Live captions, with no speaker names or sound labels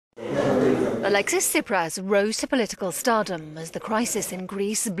Alexis Tsipras rose to political stardom as the crisis in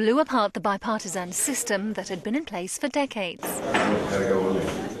Greece blew apart the bipartisan system that had been in place for decades.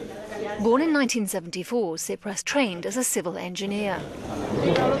 Born in 1974, Tsipras trained as a civil engineer.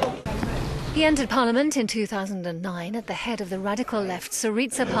 He entered parliament in 2009 at the head of the radical left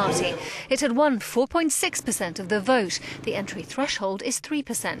Syriza party. It had won 4.6% of the vote. The entry threshold is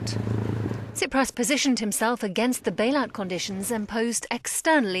 3%. Tsipras positioned himself against the bailout conditions imposed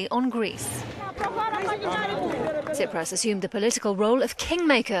externally on Greece. Tsipras assumed the political role of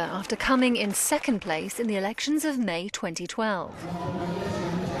kingmaker after coming in second place in the elections of May 2012.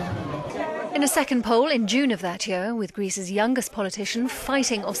 In a second poll in June of that year, with Greece's youngest politician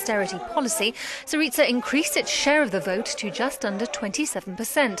fighting austerity policy, Syriza increased its share of the vote to just under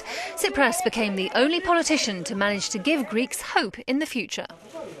 27%. Tsipras became the only politician to manage to give Greeks hope in the future.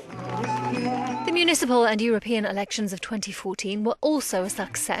 The municipal and European elections of 2014 were also a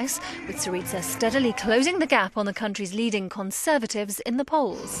success, with Syriza steadily closing the gap on the country's leading conservatives in the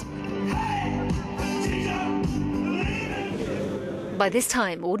polls. By this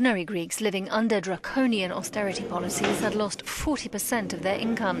time, ordinary Greeks living under draconian austerity policies had lost 40% of their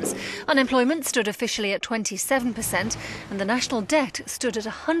incomes. Unemployment stood officially at 27%, and the national debt stood at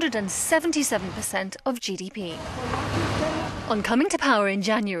 177% of GDP. On coming to power in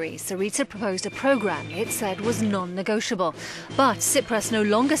January, Syriza proposed a programme it said was non-negotiable. But Tsipras no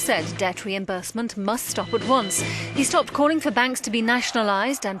longer said debt reimbursement must stop at once. He stopped calling for banks to be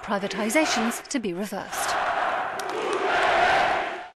nationalised and privatisations to be reversed.